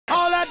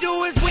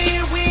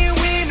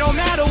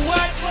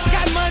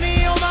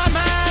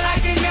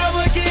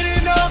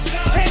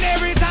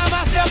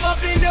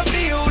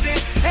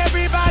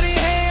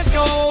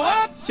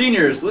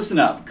Seniors, listen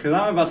up, because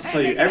I'm about to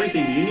tell you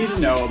everything you need to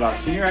know about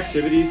senior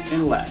activities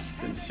in less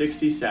than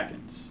 60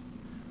 seconds.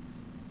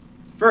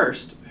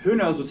 First, who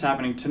knows what's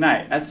happening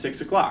tonight at 6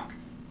 o'clock?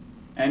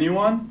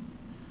 Anyone?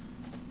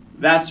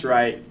 That's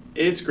right,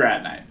 it's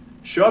grad night.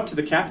 Show up to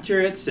the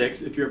cafeteria at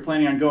 6 if you're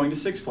planning on going to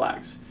Six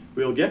Flags.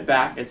 We will get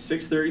back at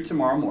 6:30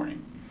 tomorrow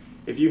morning.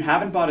 If you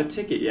haven't bought a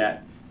ticket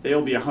yet, they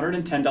will be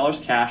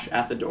 $110 cash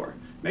at the door.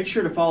 Make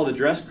sure to follow the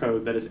dress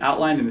code that is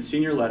outlined in the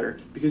senior letter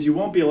because you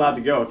won't be allowed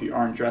to go if you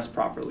aren't dressed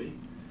properly.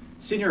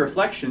 Senior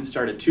reflections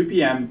start at 2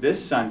 p.m.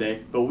 this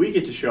Sunday, but we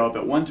get to show up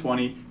at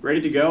 1:20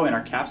 ready to go in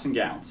our caps and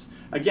gowns.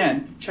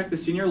 Again, check the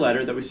senior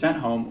letter that we sent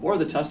home or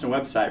the Tustin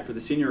website for the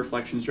senior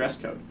reflections dress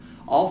code.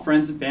 All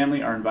friends and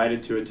family are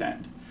invited to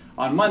attend.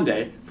 On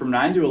Monday, from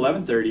 9 to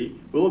 11:30,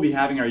 we will be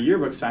having our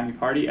yearbook signing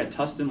party at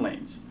Tustin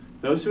Lanes.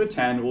 Those who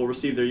attend will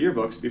receive their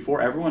yearbooks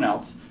before everyone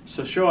else,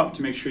 so show up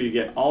to make sure you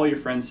get all your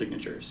friends'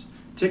 signatures.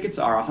 Tickets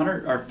are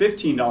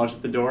 $15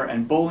 at the door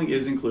and bowling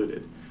is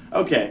included.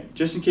 Okay,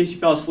 just in case you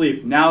fell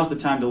asleep, now's the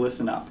time to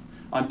listen up.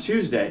 On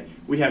Tuesday,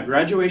 we have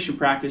graduation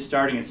practice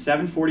starting at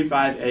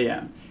 7:45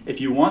 a.m. If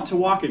you want to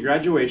walk at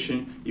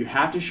graduation, you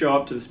have to show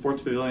up to the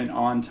sports pavilion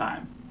on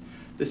time.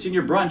 The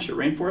senior brunch at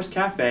Rainforest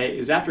Cafe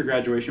is after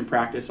graduation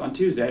practice on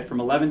Tuesday from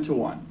 11 to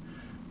 1.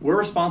 We're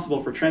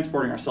responsible for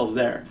transporting ourselves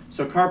there,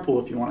 so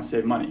carpool if you want to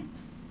save money.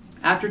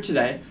 After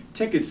today,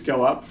 tickets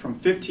go up from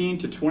 $15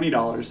 to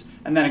 $20,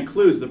 and that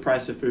includes the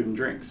price of food and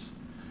drinks.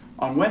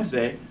 On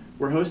Wednesday,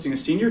 we're hosting a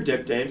senior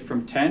dip day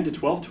from 10 to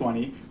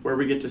 12:20, where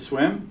we get to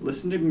swim,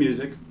 listen to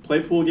music, play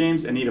pool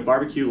games, and eat a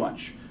barbecue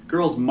lunch.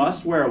 Girls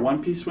must wear a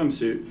one-piece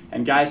swimsuit,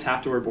 and guys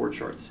have to wear board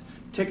shorts.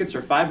 Tickets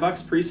are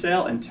 $5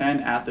 pre-sale and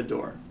 $10 at the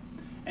door.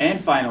 And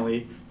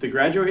finally, the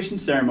graduation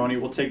ceremony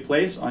will take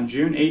place on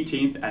June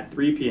 18th at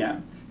 3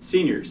 p.m.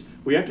 Seniors,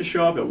 we have to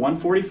show up at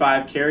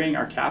 1:45 carrying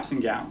our caps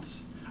and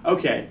gowns.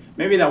 Okay,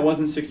 maybe that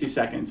wasn't 60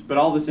 seconds, but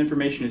all this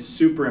information is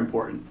super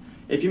important.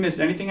 If you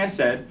missed anything I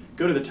said,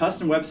 go to the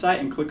Tustin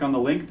website and click on the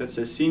link that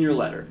says Senior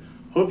Letter.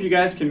 Hope you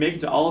guys can make it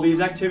to all of these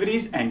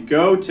activities, and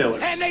go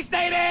Tillers! And they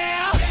stay there!